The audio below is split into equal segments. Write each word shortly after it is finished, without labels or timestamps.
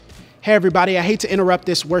Hey everybody, I hate to interrupt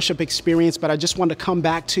this worship experience, but I just want to come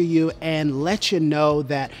back to you and let you know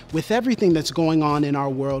that with everything that's going on in our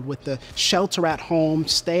world, with the shelter at home,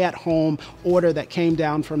 stay at home order that came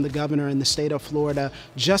down from the governor in the state of Florida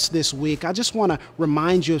just this week, I just want to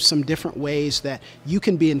remind you of some different ways that you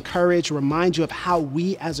can be encouraged, remind you of how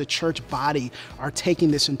we as a church body are taking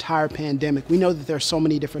this entire pandemic. We know that there are so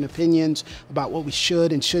many different opinions about what we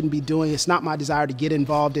should and shouldn't be doing. It's not my desire to get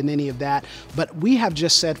involved in any of that, but we have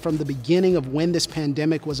just said from the beginning of when this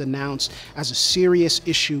pandemic was announced as a serious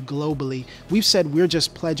issue globally, we've said we're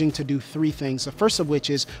just pledging to do three things. The first of which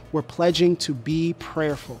is we're pledging to be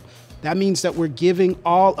prayerful. That means that we're giving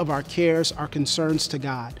all of our cares, our concerns to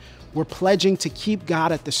God. We're pledging to keep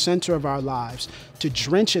God at the center of our lives, to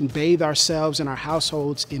drench and bathe ourselves and our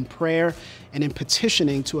households in prayer and in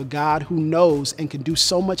petitioning to a God who knows and can do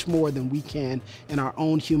so much more than we can in our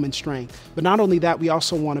own human strength. But not only that, we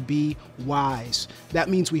also want to be wise. That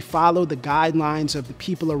means we follow the guidelines of the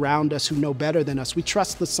people around us who know better than us. We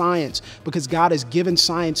trust the science because God has given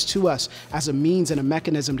science to us as a means and a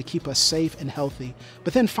mechanism to keep us safe and healthy.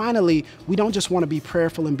 But then finally, we don't just want to be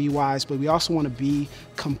prayerful and be wise, but we also want to be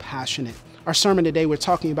compassionate. Our sermon today, we're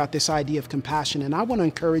talking about this idea of compassion, and I want to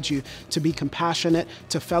encourage you to be compassionate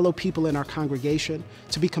to fellow people in our congregation,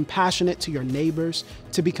 to be compassionate to your neighbors,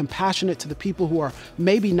 to be compassionate to the people who are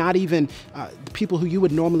maybe not even the people who you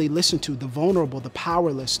would normally listen to, the vulnerable, the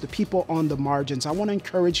powerless, the people on the margins. I want to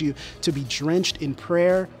encourage you to be drenched in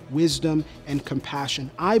prayer, wisdom, and compassion.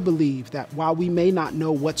 I believe that while we may not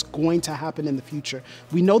know what's going to happen in the future,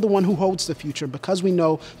 we know the one who holds the future. Because we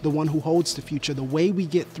know the one who holds the future, the way we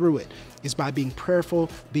get through it is by being prayerful,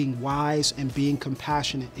 being wise, and being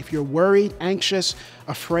compassionate. If you're worried, anxious,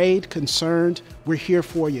 afraid, concerned, we're here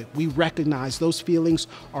for you. We recognize those feelings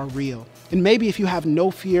are real. And maybe if you have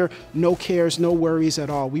no fear, no cares, no worries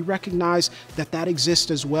at all, we recognize that that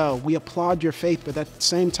exists as well. We applaud your faith, but at the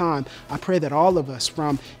same time, I pray that all of us,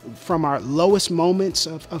 from our lowest moments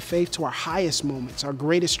of faith to our highest moments, our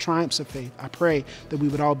greatest triumphs of faith, I pray that we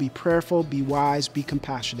would all be prayerful, be wise, be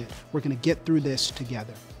compassionate. We're going to get through this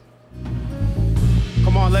together.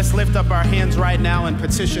 Come on, let's lift up our hands right now and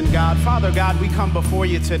petition God. Father God, we come before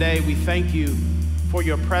you today. We thank you for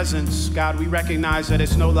your presence. God, we recognize that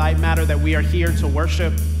it's no light matter that we are here to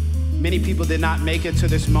worship. Many people did not make it to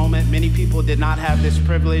this moment. Many people did not have this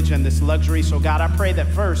privilege and this luxury. So God, I pray that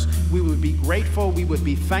first we would be grateful, we would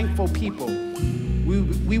be thankful people.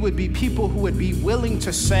 We would be people who would be willing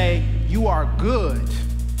to say, you are good.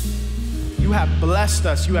 You have blessed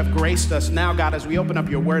us. You have graced us. Now, God, as we open up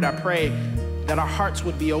your word, I pray that our hearts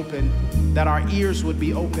would be open, that our ears would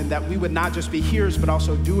be open, that we would not just be hearers, but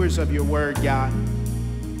also doers of your word, God.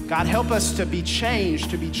 God, help us to be changed,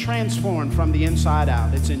 to be transformed from the inside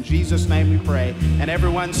out. It's in Jesus' name we pray. And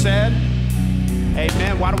everyone said,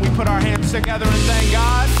 amen. Why don't we put our hands together and thank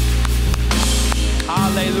God?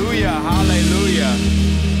 Hallelujah, hallelujah.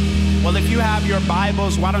 Well, if you have your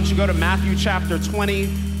Bibles, why don't you go to Matthew chapter 20,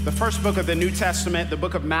 the first book of the New Testament, the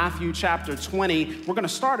book of Matthew chapter 20. We're going to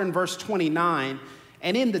start in verse 29.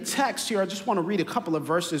 And in the text here, I just want to read a couple of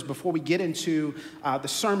verses before we get into the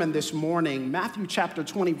sermon this morning. Matthew chapter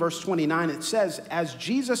 20, verse 29, it says, as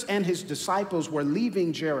Jesus and his disciples were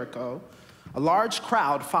leaving Jericho, a large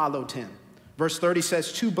crowd followed him. Verse 30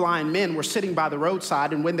 says, two blind men were sitting by the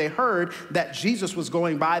roadside, and when they heard that Jesus was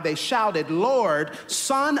going by, they shouted, Lord,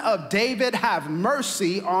 Son of David, have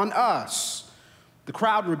mercy on us. The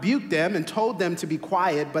crowd rebuked them and told them to be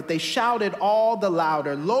quiet, but they shouted all the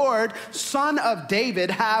louder, Lord, Son of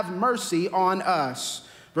David, have mercy on us.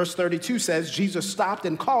 Verse 32 says, Jesus stopped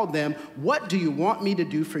and called them. What do you want me to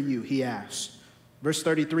do for you? He asked. Verse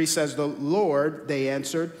 33 says, the Lord, they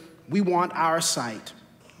answered, we want our sight.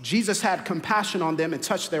 Jesus had compassion on them and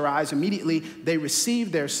touched their eyes. Immediately, they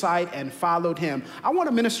received their sight and followed him. I want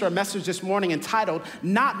to minister a message this morning entitled,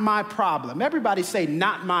 Not My Problem. Everybody say,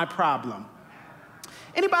 not my problem.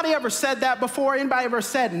 Anybody ever said that before? Anybody ever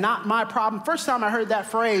said, not my problem? First time I heard that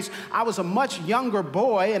phrase, I was a much younger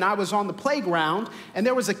boy and I was on the playground, and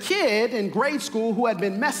there was a kid in grade school who had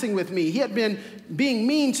been messing with me. He had been being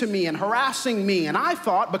mean to me and harassing me. And I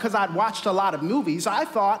thought, because I'd watched a lot of movies, I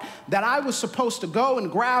thought that I was supposed to go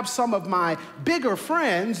and grab some of my bigger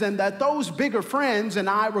friends, and that those bigger friends and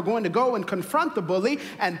I were going to go and confront the bully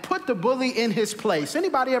and put the bully in his place.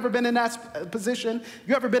 Anybody ever been in that position?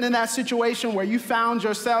 You ever been in that situation where you found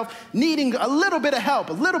yourself needing a little bit of help,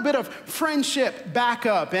 a little bit of friendship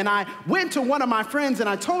backup? And I went to one of my friends and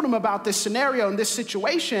I told him about this scenario and this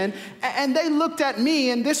situation, and they looked at me,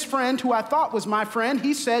 and this friend who I thought was my friend,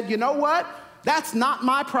 he said, you know what? That's not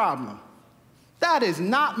my problem. That is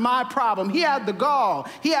not my problem. He had the gall.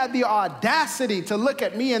 He had the audacity to look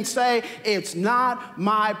at me and say, it's not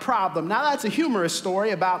my problem. Now, that's a humorous story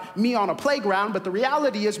about me on a playground, but the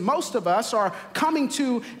reality is most of us are coming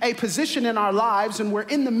to a position in our lives, and we're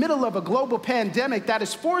in the middle of a global pandemic that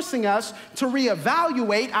is forcing us to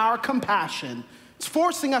reevaluate our compassion. It's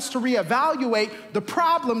forcing us to reevaluate the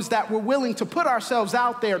problems that we're willing to put ourselves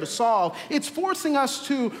out there to solve. It's forcing us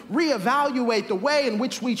to reevaluate the way in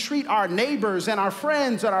which we treat our neighbors and our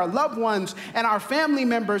friends and our loved ones and our family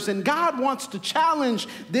members. And God wants to challenge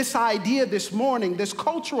this idea this morning, this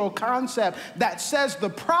cultural concept that says the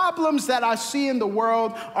problems that I see in the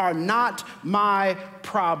world are not my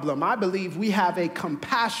problem. I believe we have a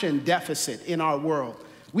compassion deficit in our world.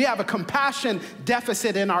 We have a compassion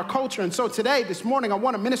deficit in our culture. And so today, this morning, I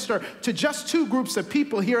want to minister to just two groups of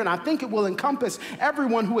people here, and I think it will encompass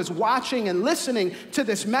everyone who is watching and listening to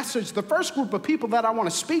this message. The first group of people that I want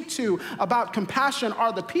to speak to about compassion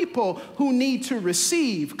are the people who need to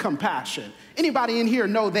receive compassion. Anybody in here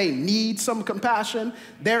know they need some compassion?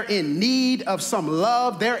 They're in need of some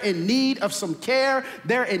love. They're in need of some care.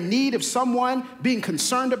 They're in need of someone being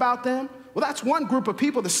concerned about them. Well, that's one group of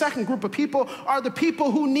people. The second group of people are the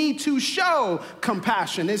people who need to show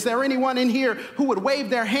compassion. Is there anyone in here who would wave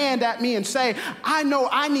their hand at me and say, I know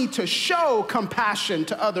I need to show compassion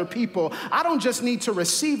to other people. I don't just need to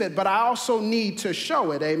receive it, but I also need to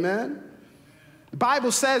show it. Amen? The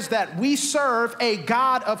Bible says that we serve a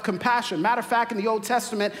God of compassion. Matter of fact, in the Old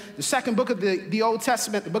Testament, the second book of the Old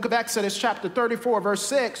Testament, the book of Exodus, chapter 34, verse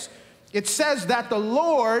 6, it says that the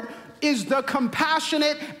Lord is the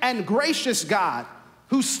compassionate and gracious God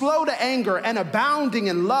who's slow to anger and abounding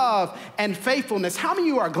in love and faithfulness. How many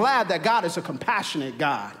of you are glad that God is a compassionate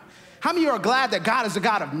God? How many of you are glad that God is a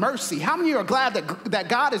God of mercy? How many of you are glad that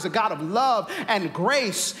God is a God of love and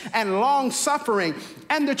grace and long suffering?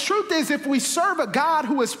 And the truth is, if we serve a God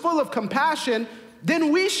who is full of compassion,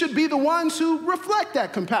 then we should be the ones who reflect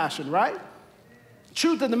that compassion, right?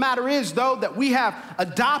 Truth of the matter is, though, that we have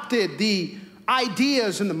adopted the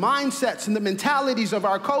ideas and the mindsets and the mentalities of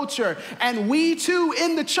our culture. And we too,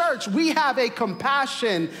 in the church, we have a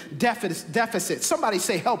compassion deficit. Somebody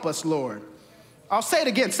say, help us, Lord. I'll say it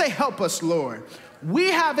again. Say, help us, Lord.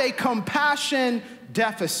 We have a compassion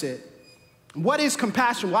deficit. What is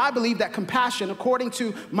compassion? Well, I believe that compassion, according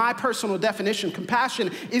to my personal definition,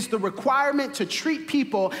 compassion is the requirement to treat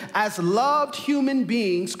people as loved human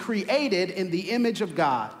beings created in the image of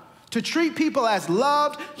God. To treat people as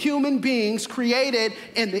loved human beings created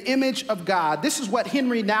in the image of God. This is what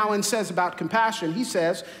Henry Nouwen says about compassion. He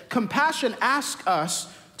says, compassion asks us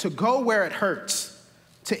to go where it hurts,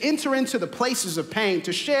 to enter into the places of pain,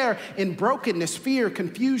 to share in brokenness, fear,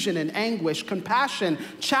 confusion, and anguish. Compassion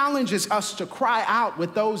challenges us to cry out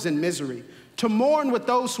with those in misery, to mourn with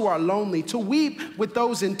those who are lonely, to weep with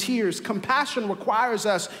those in tears. Compassion requires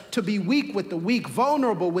us to be weak with the weak,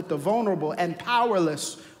 vulnerable with the vulnerable, and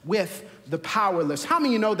powerless with the powerless. How many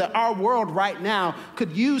of you know that our world right now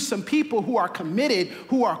could use some people who are committed,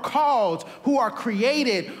 who are called, who are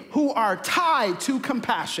created, who are tied to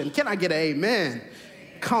compassion? Can I get an amen?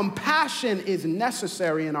 Compassion is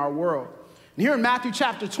necessary in our world. And here in Matthew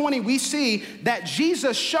chapter 20, we see that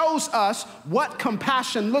Jesus shows us what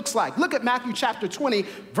compassion looks like. Look at Matthew chapter 20,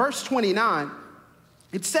 verse 29.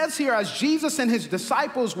 It says here, as Jesus and his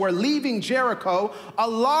disciples were leaving Jericho, a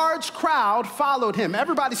large crowd followed him.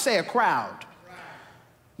 Everybody say a crowd.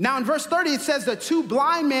 Now in verse 30, it says that two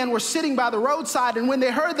blind men were sitting by the roadside, and when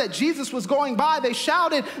they heard that Jesus was going by, they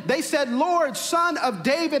shouted, they said, Lord, Son of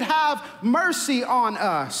David, have mercy on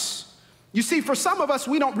us. You see, for some of us,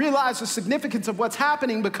 we don't realize the significance of what's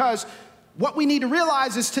happening, because what we need to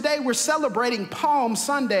realize is today we're celebrating Palm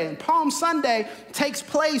Sunday. And Palm Sunday takes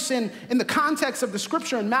place in the context of the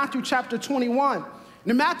scripture in Matthew chapter 21.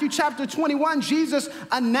 In Matthew chapter 21, Jesus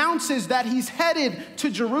announces that he's headed to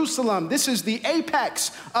Jerusalem. This is the apex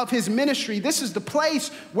of his ministry. This is the place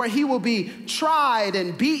where he will be tried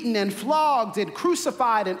and beaten and flogged and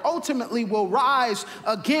crucified and ultimately will rise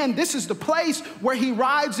again. This is the place where he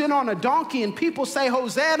rides in on a donkey and people say,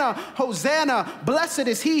 Hosanna, Hosanna, blessed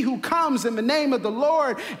is he who comes in the name of the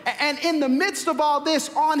Lord. And in the midst of all this,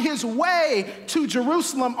 on his way to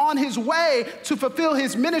Jerusalem, on his way to fulfill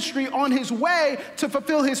his ministry, on his way to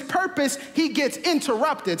fulfill his purpose, he gets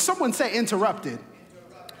interrupted. Someone say interrupted.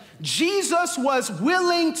 Jesus was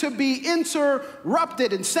willing to be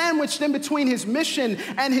interrupted and sandwiched in between his mission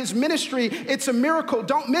and his ministry. It's a miracle.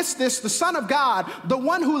 Don't miss this. The Son of God, the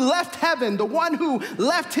one who left heaven, the one who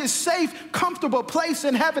left his safe, comfortable place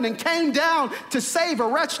in heaven and came down to save a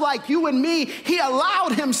wretch like you and me, he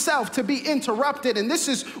allowed himself to be interrupted. And this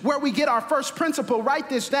is where we get our first principle. Write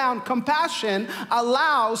this down. Compassion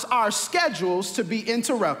allows our schedules to be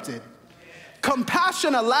interrupted.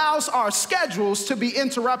 Compassion allows our schedules to be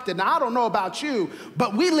interrupted. Now, I don't know about you,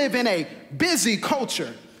 but we live in a busy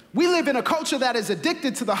culture. We live in a culture that is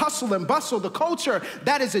addicted to the hustle and bustle, the culture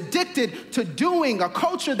that is addicted to doing, a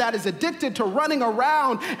culture that is addicted to running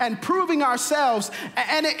around and proving ourselves.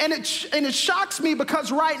 And it shocks me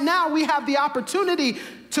because right now we have the opportunity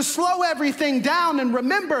to slow everything down and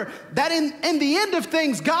remember that in the end of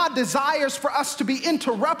things, God desires for us to be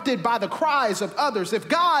interrupted by the cries of others. If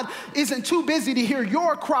God isn't too busy to hear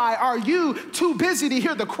your cry, are you too busy to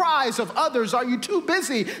hear the cries of others? Are you too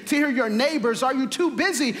busy to hear your neighbors? Are you too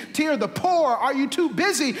busy to hear the poor? Are you too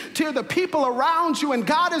busy to hear the people around you? And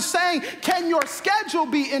God is saying, can your schedule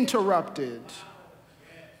be interrupted?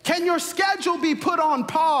 Can your schedule be put on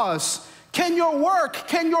pause? Can your work,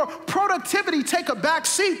 can your productivity take a back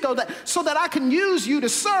seat so that I can use you to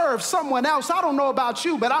serve someone else? I don't know about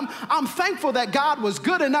you, but I'm thankful that God was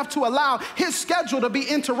good enough to allow his schedule to be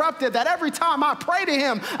interrupted, that every time I pray to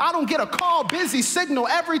him, I don't get a call busy signal.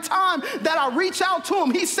 Every time that I reach out to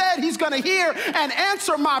him, he said he's going to hear and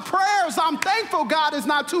answer my prayers. I'm thankful God is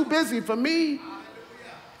not too busy for me.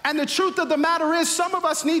 And the truth of the matter is, some of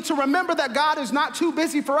us need to remember that God is not too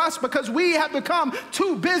busy for us because we have become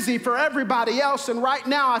too busy for everybody else. And right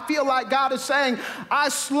now, I feel like God is saying, I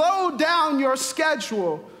slowed down your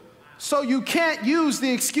schedule so you can't use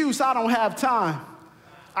the excuse, I don't have time.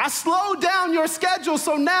 I slowed down your schedule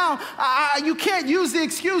so now you can't use the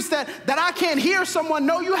excuse that I can't hear someone.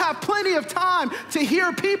 No, you have plenty of time to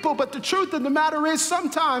hear people, but the truth of the matter is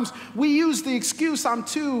sometimes we use the excuse, I'm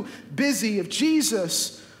too busy. If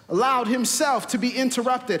Jesus allowed himself to be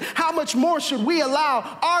interrupted, how much more should we allow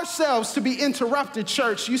ourselves to be interrupted,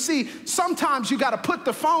 church? You see, sometimes you got to put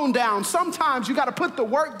the phone down. Sometimes you got to put the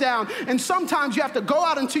work down. And sometimes you have to go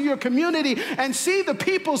out into your community and see the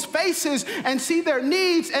people's faces and see their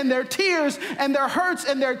needs and their tears and their hurts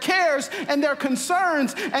and their cares and their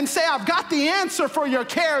concerns and say, I've got the answer for your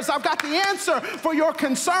cares. I've got the answer for your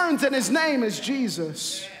concerns, and his name is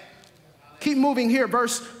Jesus. Keep moving here.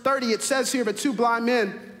 Verse 30, it says here, but two blind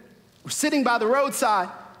men were sitting by the roadside,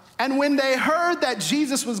 and when they heard that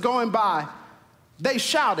Jesus was going by, they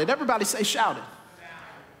shouted. Everybody say shouted.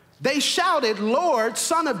 They shouted, Lord,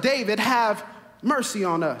 Son of David, have mercy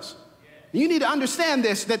on us. You need to understand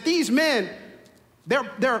this, that these men,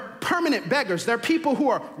 they're permanent beggars. They're people who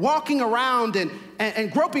are walking around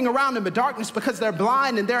and groping around in the darkness because they're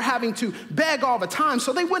blind and they're having to beg all the time.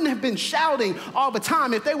 So they wouldn't have been shouting all the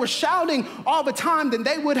time. If they were shouting all the time, then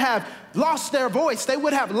they would have lost their voice. They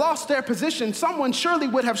would have lost their position. Someone surely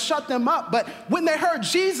would have shut them up. But when they heard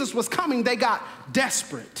Jesus was coming, they got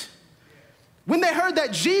desperate. When they heard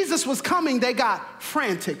that Jesus was coming, they got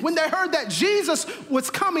frantic. When they heard that Jesus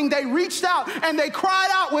was coming, they reached out and they cried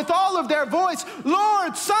out with all of their voice,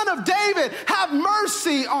 Lord, Son of David, have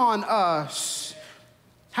mercy on us.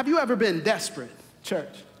 Have you ever been desperate,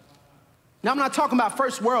 church? Now, I'm not talking about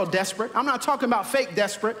first world desperate. I'm not talking about fake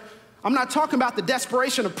desperate. I'm not talking about the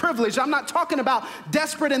desperation of privilege. I'm not talking about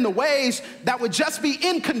desperate in the ways that would just be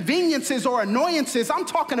inconveniences or annoyances. I'm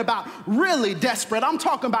talking about really desperate. I'm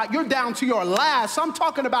talking about you're down to your last. I'm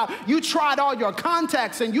talking about you tried all your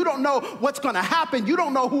contacts and you don't know what's going to happen. You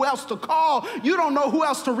don't know who else to call. You don't know who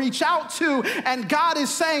else to reach out to. And God is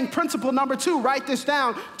saying, principle number 2, write this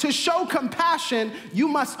down. To show compassion, you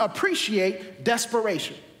must appreciate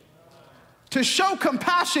desperation. To show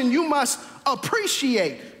compassion, you must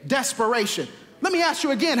appreciate desperation. Let me ask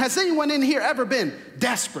you again, has anyone in here ever been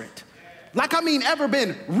desperate? Like, I mean, ever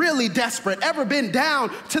been really desperate, ever been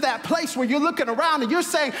down to that place where you're looking around and you're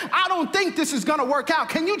saying, I don't think this is gonna work out.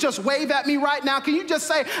 Can you just wave at me right now? Can you just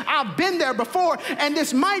say, I've been there before and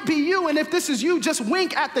this might be you, and if this is you, just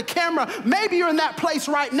wink at the camera. Maybe you're in that place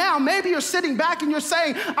right now. Maybe you're sitting back and you're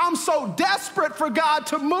saying, I'm so desperate for God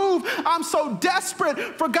to move. I'm so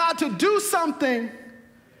desperate for God to do something.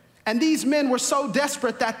 And these men were so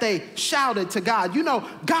desperate that they shouted to God. You know,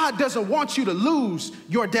 God doesn't want you to lose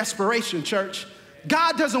your desperation, church.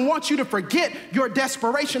 God doesn't want you to forget your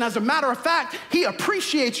desperation. As a matter of fact, he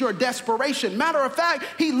appreciates your desperation. Matter of fact,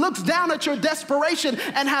 he looks down at your desperation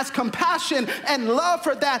and has compassion and love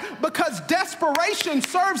for that, because desperation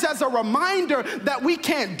serves as a reminder that we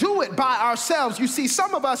can't do it by ourselves. You see,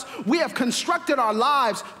 some of us, we have constructed our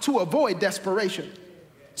lives to avoid desperation.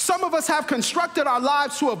 Some of us have constructed our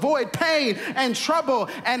lives to avoid pain and trouble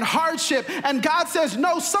and hardship. And God says,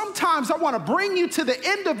 no, sometimes I want to bring you to the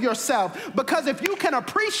end of yourself, because if you can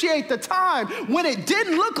appreciate the time when it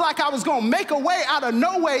didn't look like I was going to make a way out of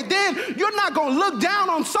no way, then you're not going to look down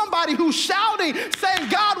on somebody who's shouting, saying,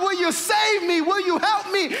 God, will you save me? Will you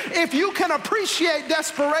help me? If you can appreciate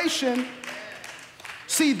desperation.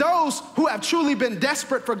 See, those who have truly been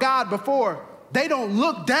desperate for God before, they don't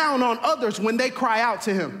look down on others when they cry out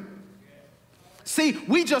to him. See,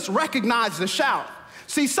 we just recognize the shout.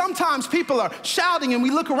 See, sometimes people are shouting and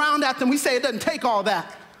we look around at them, we say it doesn't take all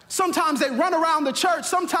that. Sometimes they run around the church,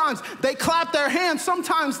 sometimes they clap their hands,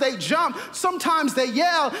 sometimes they jump, sometimes they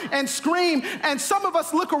yell and scream, and some of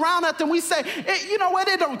us look around at them, we say, you know what,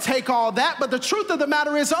 it don't take all that. But the truth of the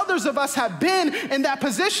matter is, others of us have been in that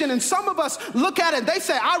position, and some of us look at it, they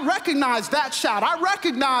say, I recognize that shout, I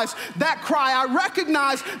recognize that cry, I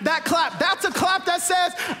recognize that clap. That's a clap that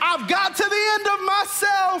says, I've got to the end of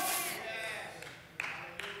myself.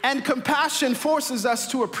 And compassion forces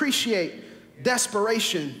us to appreciate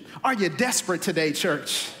desperation. Are you desperate today,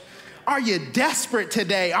 church? Are you desperate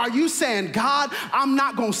today? Are you saying, God, I'm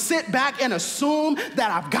not going to sit back and assume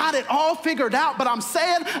that I've got it all figured out, but I'm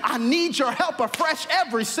saying I need your help afresh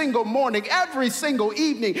every single morning, every single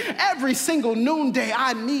evening, every single noonday.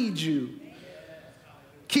 I need you.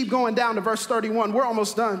 Keep going down to verse 31. We're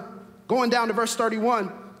almost done. Going down to verse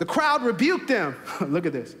 31. The crowd rebuked them. Look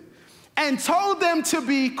at this. And told them to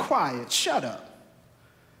be quiet. Shut up.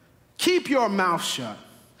 Keep your mouth shut.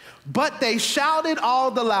 But they shouted all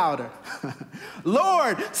the louder,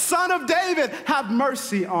 Lord, Son of David, have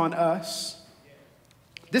mercy on us.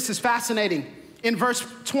 This is fascinating. In verse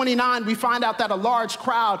 29, we find out that a large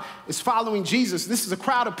crowd is following Jesus. This is a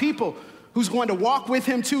crowd of people who's going to walk with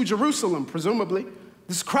him to Jerusalem, presumably.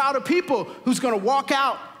 This crowd of people who's going to walk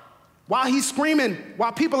out while he's screaming,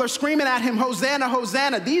 while people are screaming at him, Hosanna,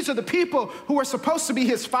 Hosanna. These are the people who are supposed to be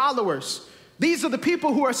his followers. These are the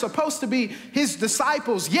people who are supposed to be his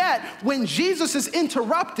disciples. Yet, when Jesus is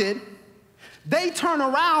interrupted, they turn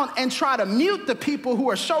around and try to mute the people who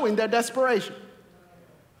are showing their desperation.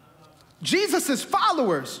 Jesus'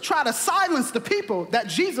 followers try to silence the people that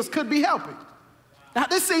Jesus could be helping. Now,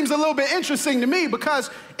 this seems a little bit interesting to me, because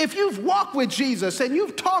if you've walked with Jesus and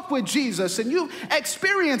you've talked with Jesus and you've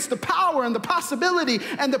experienced the power and the possibility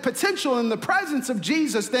and the potential and the presence of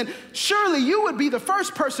Jesus, then surely you would be the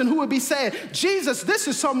first person who would be saying, Jesus, this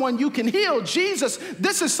is someone you can heal. Jesus,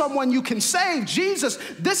 this is someone you can save. Jesus,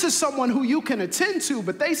 this is someone who you can attend to.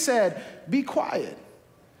 But they said, be quiet.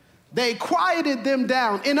 They quieted them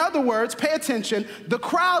down. In other words, pay attention, the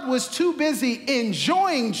crowd was too busy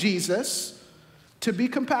enjoying Jesus to be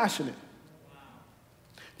compassionate.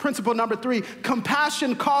 Principle number 3,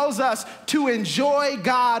 compassion calls us to enjoy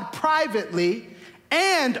God privately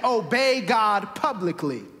and obey God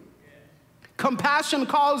publicly. Compassion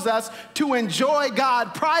calls us to enjoy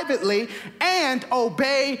God privately and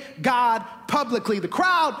obey God publicly. The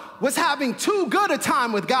crowd was having too good a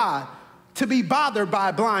time with God to be bothered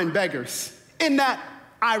by blind beggars. Isn't that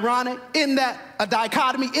ironic? Isn't that a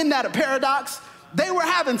dichotomy? Isn't that a paradox? They were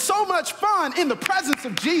having so much fun in the presence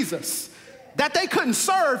of Jesus that they couldn't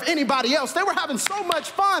serve anybody else. They were having so much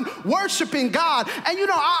fun worshiping God. And you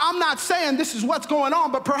know, I'm not saying this is what's going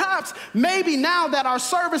on, but perhaps maybe now that our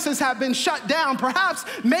services have been shut down, perhaps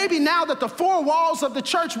maybe now that the 4 walls of the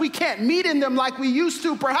church, we can't meet in them like we used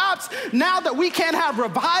to, perhaps now that we can't have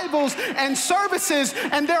revivals and services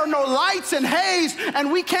and there are no lights and haze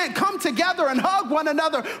and we can't come together and hug one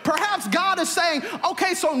another, perhaps God is saying,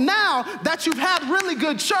 okay, so now that you've had really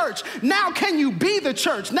good church, now can you be the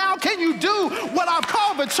church? Now can you do what I've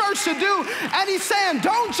called the church to do? And he's saying,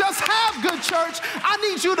 don't just have good church, I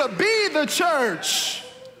need you to be the church.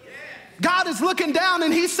 God is looking down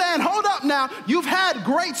and he's saying, hold up now, you've had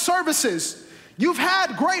great services, you've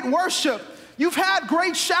had great worship, you've had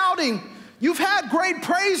great shouting, you've had great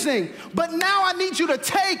praising, but now I need you to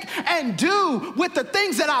take and do with the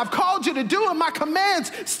things that I've called you to do, and my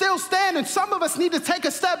commands still stand. And some of us need to take a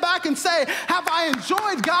step back and say, have I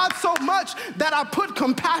enjoyed God so much that I put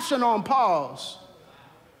compassion on pause?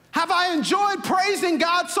 Have I enjoyed praising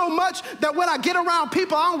God so much that when I get around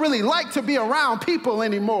people, I don't really like to be around people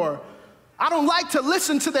anymore? I don't like to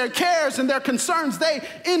listen to their cares and their concerns. They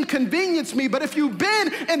inconvenience me. But if you've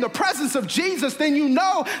been in the presence of Jesus, then you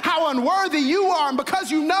know how unworthy you are. And because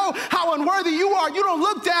you know how unworthy you are, you don't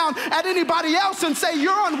look down at anybody else and say,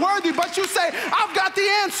 you're unworthy, but you say, I've got the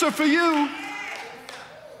answer for you.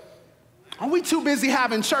 Are we too busy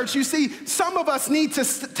having church? You see, some of us need to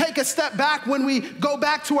take a step back when we go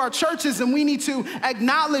back to our churches, and we need to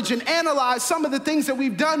acknowledge and analyze some of the things that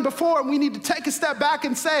we've done before. And we need to take a step back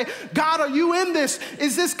and say, God, are you in this?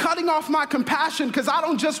 Is this cutting off my compassion? Because I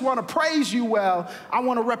don't just want to praise you well, I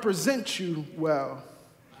want to represent you well.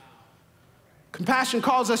 Compassion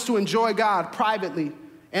calls us to enjoy God privately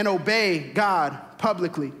and obey God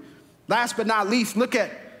publicly. Last but not least, look at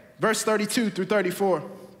verse 32 through 34.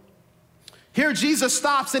 Here Jesus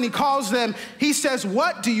stops and he calls them. He says,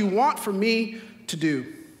 what do you want for me to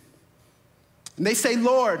do? And they say,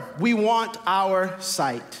 Lord, we want our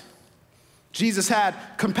sight. Jesus had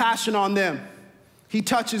compassion on them. He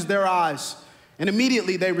touches their eyes, and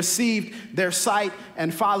immediately they received their sight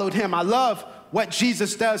and followed him. I love what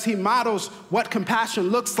Jesus does. He models what compassion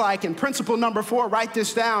looks like. And principle number 4, write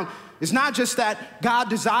this down, is not just that God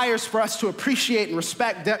desires for us to appreciate and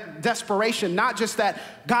respect desperation, not just that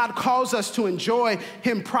God calls us to enjoy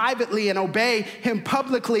him privately and obey him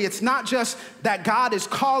publicly. It's not just that God is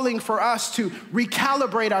calling for us to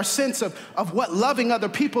recalibrate our sense of what loving other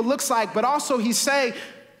people looks like, but also he's saying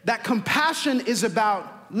that compassion is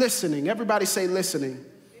about listening. Everybody say listening.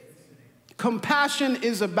 Compassion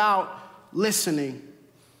is about listening.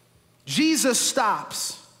 Jesus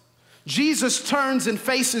stops. Jesus turns and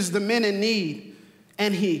faces the men in need,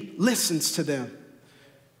 and he listens to them.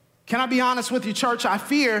 Can I be honest with you, church? I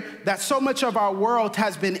fear that so much of our world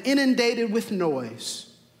has been inundated with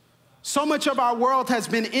noise. So much of our world has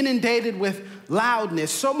been inundated with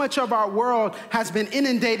loudness. So much of our world has been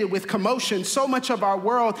inundated with commotion. So much of our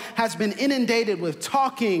world has been inundated with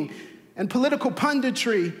talking and political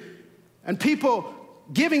punditry and people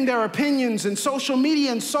giving their opinions and social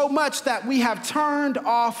media, and so much that we have turned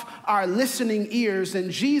off our listening ears.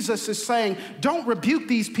 And Jesus is saying, don't rebuke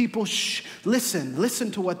these people. Shh,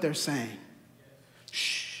 listen to what they're saying.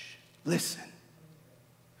 Shh, listen.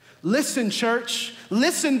 Listen, church.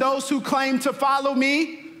 Listen, those who claim to follow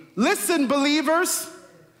me. Listen, believers.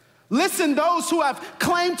 Listen, those who have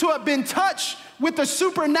claimed to have been touched with the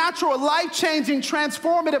supernatural, life-changing,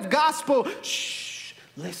 transformative gospel. Shh,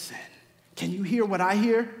 listen. Can you hear what I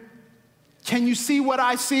hear? Can you see what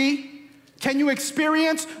I see? Can you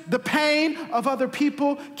experience the pain of other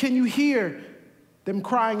people? Can you hear them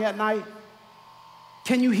crying at night?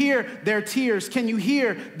 Can you hear their tears? Can you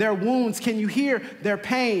hear their wounds? Can you hear their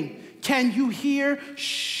pain? Can you hear?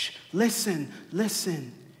 Shh, listen.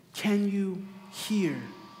 Can you hear?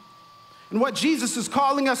 And what Jesus is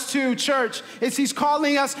calling us to, church, is he's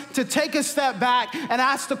calling us to take a step back and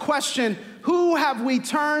ask the question, who have we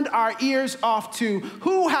turned our ears off to?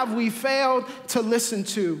 Who have we failed to listen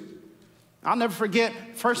to? I'll never forget,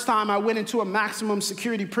 first time I went into a maximum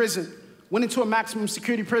security prison. Went into a maximum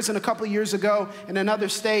security prison a couple of years ago in another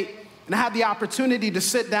state, and I had the opportunity to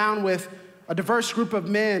sit down with a diverse group of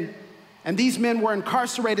men. And these men were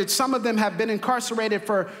incarcerated. Some of them have been incarcerated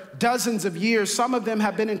for dozens of years. Some of them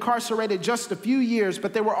have been incarcerated just a few years,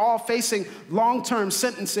 but they were all facing long-term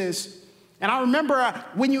sentences. And I remember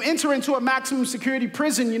when you enter into a maximum security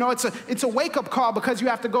prison, you know, it's a wake-up call, because you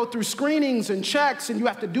have to go through screenings and checks, and you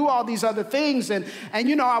have to do all these other things. And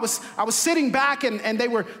you know, I was sitting back, and they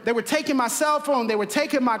were taking my cell phone, they were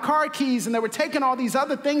taking my car keys, and they were taking all these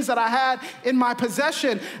other things that I had in my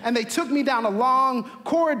possession. And they took me down a long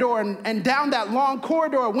corridor, and down that long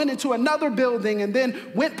corridor, went into another building, and then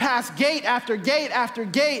went past gate after gate after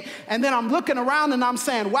gate. And then I'm looking around and I'm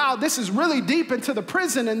saying, wow, this is really deep into the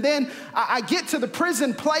prison. And then I get to the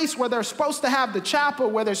prison place where they're supposed to have the chapel,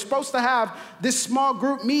 where they're supposed to have this small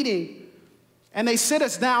group meeting. And they sit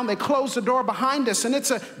us down, they close the door behind us, and it's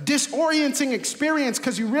a disorienting experience,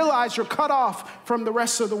 because you realize you're cut off from the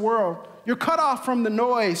rest of the world. You're cut off from the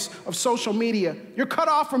noise of social media. You're cut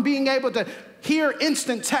off from being able to hear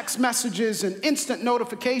instant text messages and instant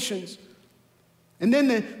notifications. And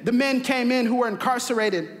then the men came in who were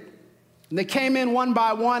incarcerated. And they came in one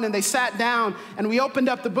by one, and they sat down, and we opened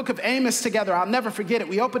up the book of Amos together. I'll never forget it.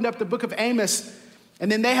 We opened up the book of Amos, and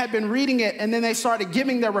then they had been reading it, and then they started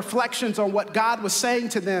giving their reflections on what God was saying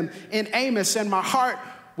to them in Amos. And my heart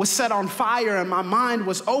was set on fire, and my mind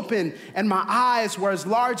was open, and my eyes were as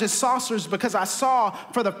large as saucers, because I saw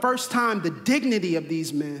for the first time the dignity of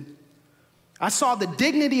these men. I saw the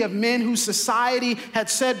dignity of men whose society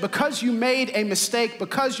had said, because you made a mistake,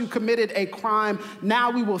 because you committed a crime,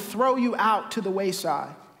 now we will throw you out to the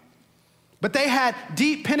wayside. But they had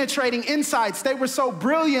deep penetrating insights. They were so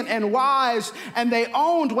brilliant and wise, and they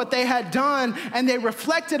owned what they had done, and they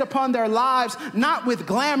reflected upon their lives, not with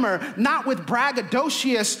glamour, not with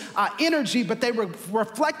braggadocious energy, but they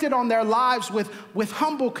reflected on their lives with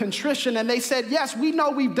humble contrition. And they said, yes, we know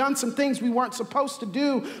we've done some things we weren't supposed to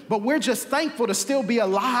do, but we're just thankful to still be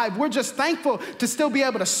alive. We're just thankful to still be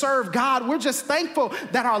able to serve God. We're just thankful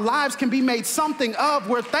that our lives can be made something of.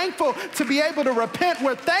 We're thankful to be able to repent.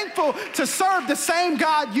 We're thankful to serve the same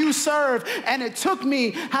God you serve. And it took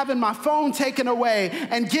me having my phone taken away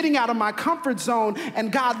and getting out of my comfort zone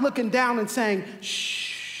and God looking down and saying,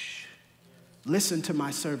 shh, listen to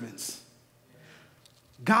my servants.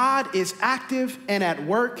 God is active and at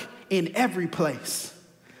work in every place.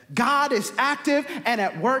 God is active and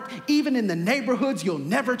at work even in the neighborhoods you'll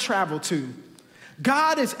never travel to.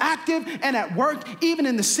 God is active and at work even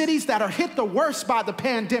in the cities that are hit the worst by the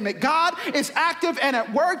pandemic. God is active and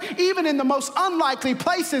at work even in the most unlikely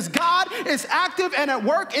places. God is active and at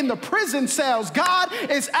work in the prison cells. God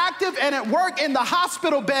is active and at work in the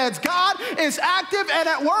hospital beds. God is active and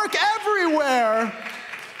at work everywhere.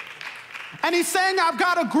 And he's saying, I've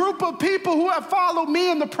got a group of people who have followed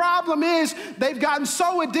me, and the problem is they've gotten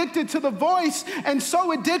so addicted to the voice and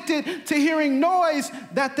so addicted to hearing noise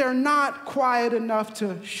that they're not quiet enough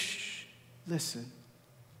to listen.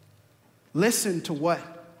 Listen to what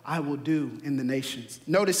I will do in the nations.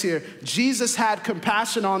 Notice here, Jesus had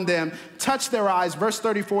compassion on them, touched their eyes. Verse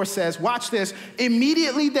 34 says, watch this,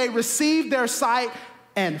 immediately they received their sight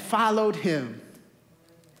and followed him.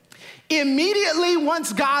 Immediately,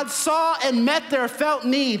 once God saw and met their felt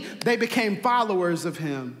need, they became followers of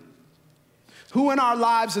him. Who in our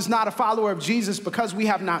lives is not a follower of Jesus because we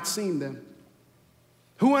have not seen them?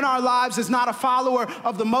 Who in our lives is not a follower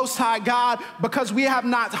of the Most High God because we have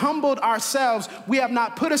not humbled ourselves, we have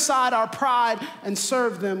not put aside our pride and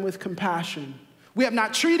served them with compassion? We have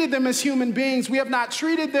not treated them as human beings. We have not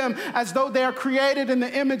treated them as though they are created in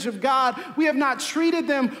the image of God. We have not treated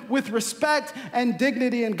them with respect and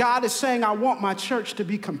dignity. And God is saying, I want my church to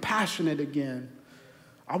be compassionate again.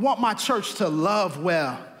 I want my church to love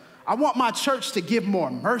well. I want my church to give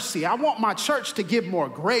more mercy. I want my church to give more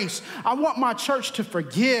grace. I want my church to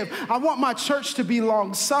forgive. I want my church to be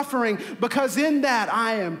long-suffering because in that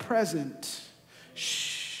I am present.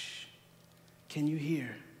 Shh. Can you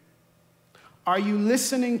hear? Are you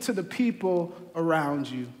listening to the people around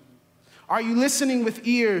you? Are you listening with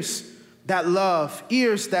ears that love,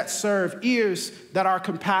 ears that serve, ears that are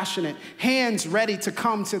compassionate, hands ready to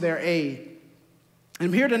come to their aid?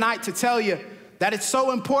 I'm here tonight to tell you that it's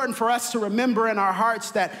so important for us to remember in our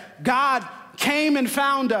hearts that God came and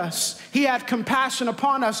found us. He had compassion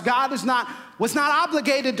upon us. God was not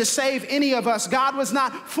obligated to save any of us. God was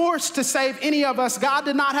not forced to save any of us. God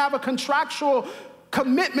did not have a contractual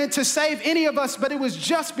commitment to save any of us, but it was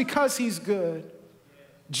just because he's good,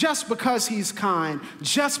 just because he's kind,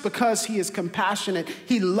 just because he is compassionate.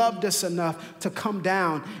 He loved us enough to come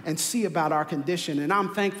down and see about our condition. And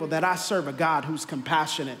I'm thankful that I serve a God who's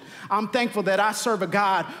compassionate. I'm thankful that I serve a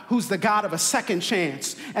God who's the God of a second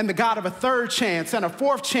chance and the God of a third chance and a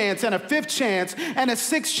fourth chance and a fifth chance and a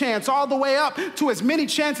sixth chance, all the way up to as many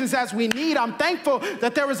chances as we need. I'm thankful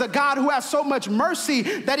that there is a God who has so much mercy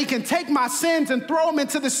that he can take my sins and throw them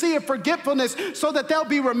into the sea of forgetfulness so that they'll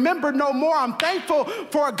be remembered no more. I'm thankful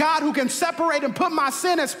for a God who can separate and put my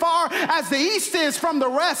sin as far as the east is from the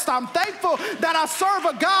west. I'm thankful that I serve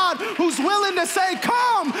a God who's willing to say,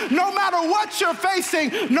 come, no matter what you're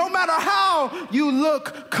facing, no matter how you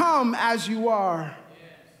look, come as you are.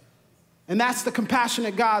 And that's the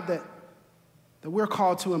compassionate God that we're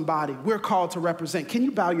called to embody. We're called to represent. Can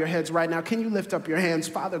you bow your heads right now? Can you lift up your hands?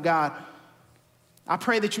 Father God, I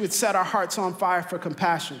pray that you would set our hearts on fire for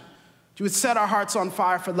compassion. That you would set our hearts on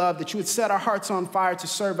fire for love, that you would set our hearts on fire to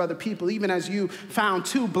serve other people, even as you found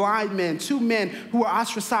two blind men, two men who were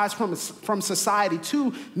ostracized from society,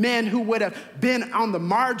 two men who would have been on the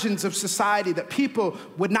margins of society, that people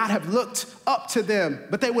would not have looked up to them,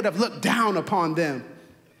 but they would have looked down upon them.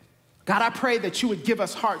 God, I pray that you would give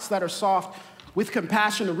us hearts that are soft with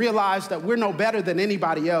compassion to realize that we're no better than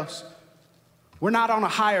anybody else. We're not on a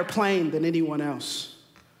higher plane than anyone else.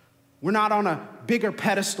 We're not on a bigger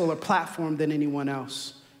pedestal or platform than anyone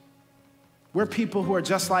else. We're people who are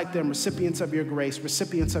just like them, recipients of your grace,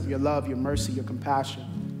 recipients of your love, your mercy, your compassion.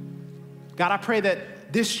 God, I pray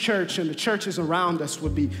that this church and the churches around us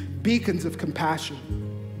would be beacons of compassion,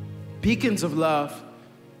 beacons of love,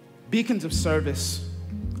 beacons of service.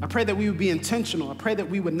 I pray that we would be intentional. I pray that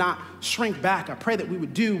we would not shrink back. I pray that we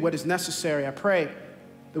would do what is necessary. I pray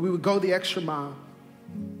that we would go the extra mile.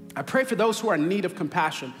 I pray for those who are in need of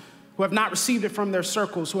compassion. who have not received it from their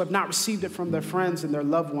circles, who have not received it from their friends and their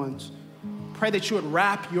loved ones. Pray that you would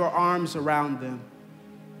wrap your arms around them,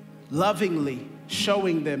 lovingly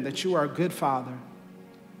showing them that you are a good Father.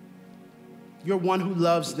 You're one who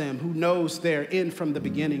loves them, who knows their end from the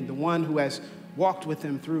beginning, the one who has walked with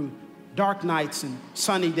them through dark nights and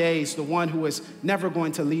sunny days, the one who is never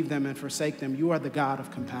going to leave them and forsake them. You are the God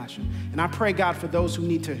of compassion. And I pray, God, for those who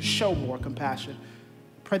need to show more compassion,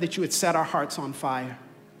 pray that you would set our hearts on fire.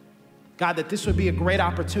 God, that this would be a great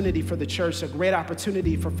opportunity for the church, a great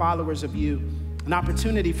opportunity for followers of you, an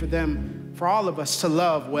opportunity for them, for all of us to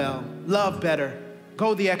love well, love better,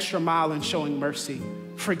 go the extra mile in showing mercy,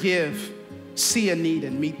 forgive, see a need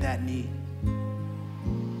and meet that need.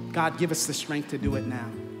 God, give us the strength to do it now.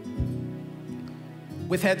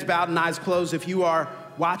 With heads bowed and eyes closed, if you are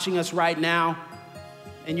watching us right now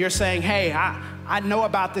and you're saying, hey, I know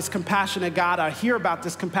about this compassionate God, I hear about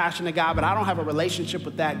this compassionate God, but I don't have a relationship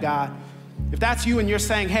with that God. If that's you and you're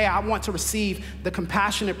saying, hey, I want to receive the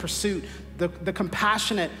compassionate pursuit, the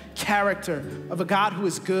compassionate character of a God who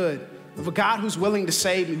is good, of a God who's willing to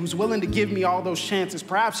save me, who's willing to give me all those chances.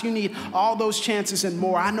 Perhaps you need all those chances and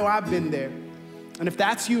more. I know I've been there. And if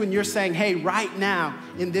that's you and you're saying, hey, right now,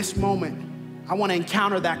 in this moment, I want to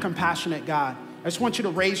encounter that compassionate God, I just want you to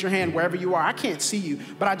raise your hand wherever you are. I can't see you,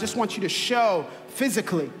 but I just want you to show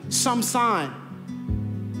physically some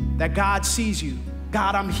sign that God sees you.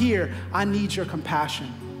 God, I'm here. I need your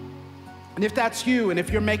compassion. And if that's you, and if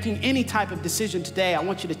you're making any type of decision today, I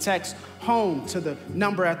want you to text HOME to the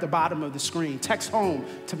number at the bottom of the screen. Text HOME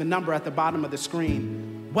to the number at the bottom of the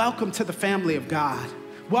screen. Welcome to the family of God.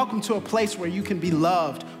 Welcome to a place where you can be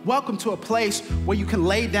loved. Welcome to a place where you can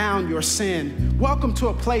lay down your sin. Welcome to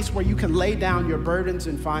a place where you can lay down your burdens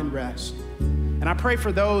and find rest. And I pray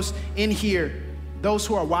for those in here, those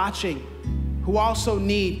who are watching, who also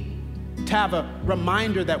need to have a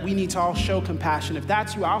reminder that we need to all show compassion. If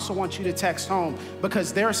that's you, I also want you to text HOME,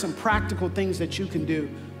 because there are some practical things that you can do.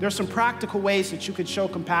 There are some practical ways that you can show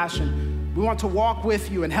compassion. We want to walk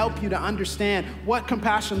with you and help you to understand what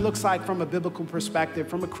compassion looks like from a biblical perspective,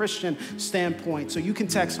 from a Christian standpoint. So you can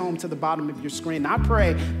text HOME to the bottom of your screen. I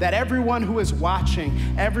pray that everyone who is watching,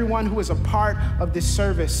 everyone who is a part of this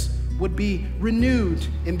service would be renewed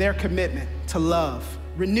in their commitment to love,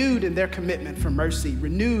 renewed in their commitment for mercy,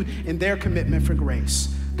 renewed in their commitment for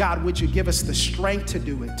grace. God, would you give us the strength to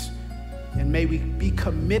do it? And may we be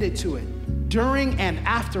committed to it during and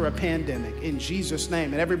after a pandemic, in Jesus'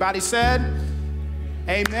 name. And everybody said,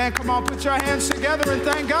 amen. Come on, put your hands together and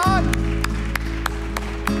thank God.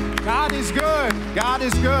 God is good. God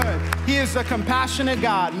is good. He is a compassionate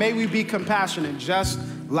God. May we be compassionate just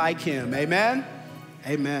like him. Amen.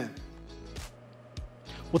 Amen.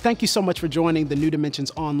 Well, thank you so much for joining the New Dimensions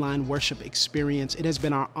online worship experience. It has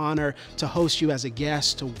been our honor to host you as a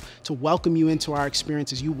guest, to welcome you into our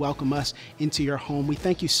experience as you welcome us into your home. We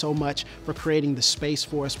thank you so much for creating the space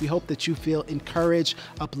for us. We hope that you feel encouraged,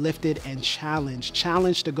 uplifted, and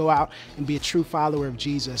challenged to go out and be a true follower of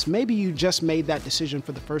Jesus. Maybe you just made that decision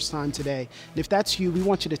for the first time today. And if that's you, we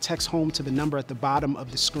want you to text HOME to the number at the bottom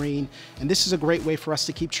of the screen. And this is a great way for us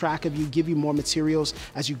to keep track of you, give you more materials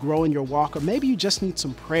as you grow in your walk, or maybe you just need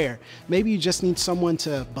some prayer. Maybe you just need someone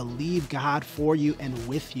to believe God for you and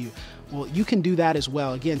with you. Well, you can do that as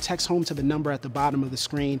well. Again, text HOME to the number at the bottom of the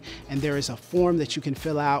screen, and there is a form that you can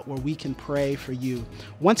fill out where we can pray for you.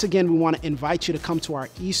 Once again, we want to invite you to come to our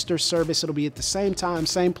Easter service. It'll be at the same time,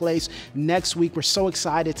 same place next week. We're so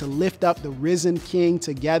excited to lift up the risen King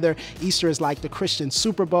together. Easter is like the Christian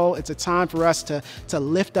Super Bowl. It's a time for us to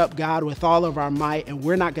lift up God with all of our might, and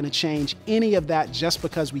we're not going to change any of that just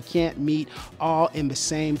because we can't meet all in the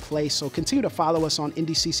same place. So continue to follow us on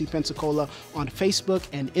NDCC Pensacola on Facebook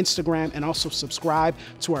and Instagram, and also subscribe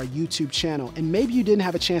to our YouTube channel. And maybe you didn't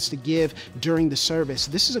have a chance to give during the service.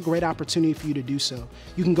 This is a great opportunity for you to do so.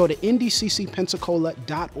 You can go to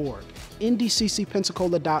ndccpensacola.org,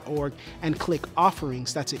 ndccpensacola.org, and click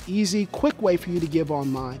offerings. That's an easy, quick way for you to give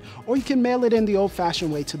online. Or you can mail it in the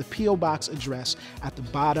old-fashioned way to the P.O. Box address at the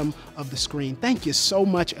bottom of the screen. Thank you so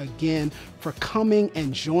much again for coming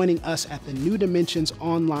and joining us at the New Dimensions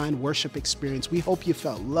online worship experience. We hope you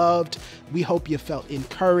felt loved. We hope you felt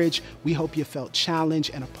encouraged. We hope you felt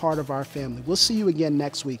challenged and a part of our family. We'll see you again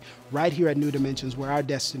next week right here at New Dimensions, where our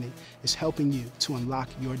destiny is helping you to unlock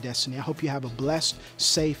your destiny. I hope you have a blessed,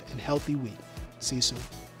 safe, and healthy week. See you soon.